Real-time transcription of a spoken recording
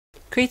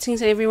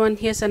Greetings everyone,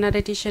 here's another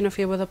edition of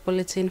your weather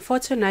bulletin for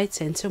tonight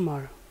and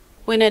tomorrow.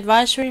 Wind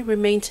advisory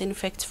remains in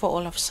effect for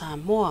all of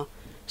Samoa.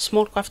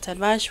 Small craft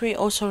advisory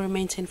also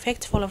remains in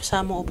effect for all of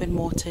Samoa open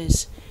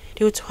waters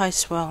due to high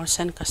swells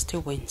and gusty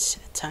winds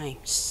at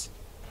times.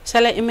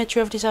 Satellite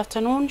imagery of this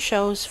afternoon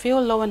shows few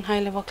low and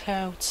high level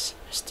clouds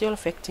still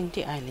affecting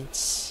the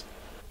islands.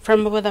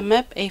 From the weather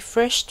map, a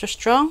fresh to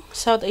strong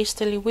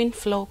southeasterly wind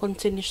flow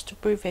continues to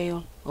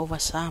prevail over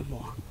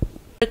Samoa.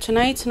 For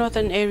tonight,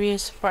 northern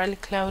areas partly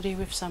cloudy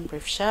with some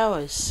brief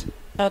showers.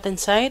 Southern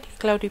side,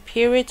 cloudy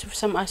periods with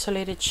some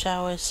isolated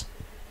showers.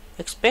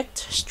 Expect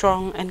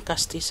strong and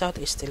gusty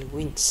southeasterly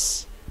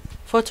winds.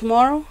 For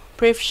tomorrow,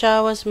 brief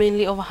showers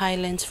mainly over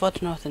highlands for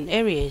the northern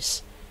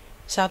areas.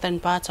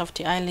 Southern parts of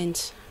the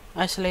islands,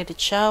 isolated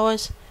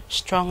showers,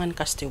 strong and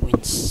gusty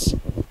winds.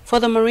 For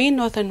the marine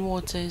northern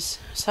waters,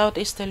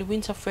 southeasterly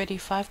winds of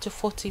 35 to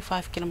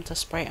 45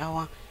 km per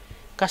hour,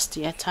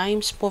 gusty at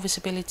times, poor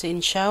visibility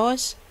in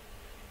showers.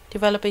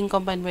 Developing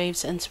combined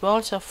waves and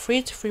swells of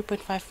 3 to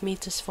 3.5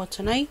 meters for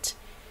tonight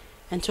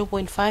and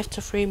 2.5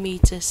 to 3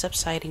 meters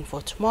subsiding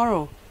for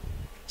tomorrow.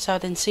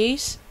 Southern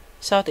seas,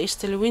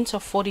 southeasterly winds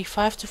of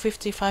 45 to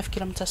 55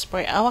 km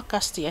per hour,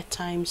 gusty at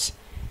times,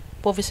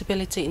 poor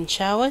visibility in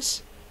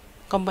showers.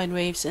 Combined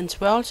waves and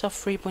swells of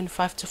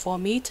 3.5 to 4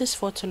 meters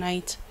for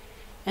tonight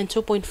and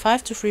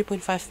 2.5 to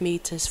 3.5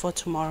 meters for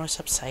tomorrow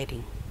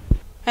subsiding.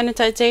 And the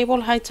tide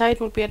table, high tide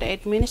will be at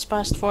 8 minutes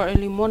past 4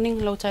 early morning,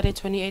 low tide at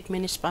 28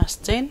 minutes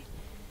past 10.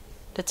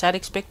 The tide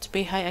expected to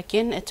be high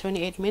again at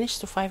 28 minutes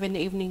to 5 in the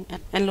evening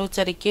and low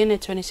tide again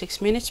at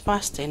 26 minutes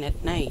past 10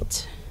 at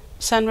night.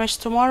 Sunrise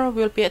tomorrow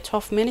will be at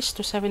 12 minutes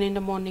to 7 in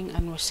the morning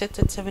and will set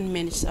at 7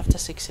 minutes after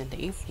 6 in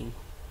the evening.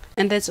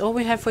 And that's all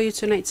we have for you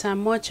tonight,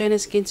 Samoa. Join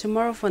us again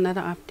tomorrow for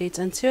another update.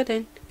 Until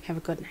then, have a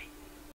good night.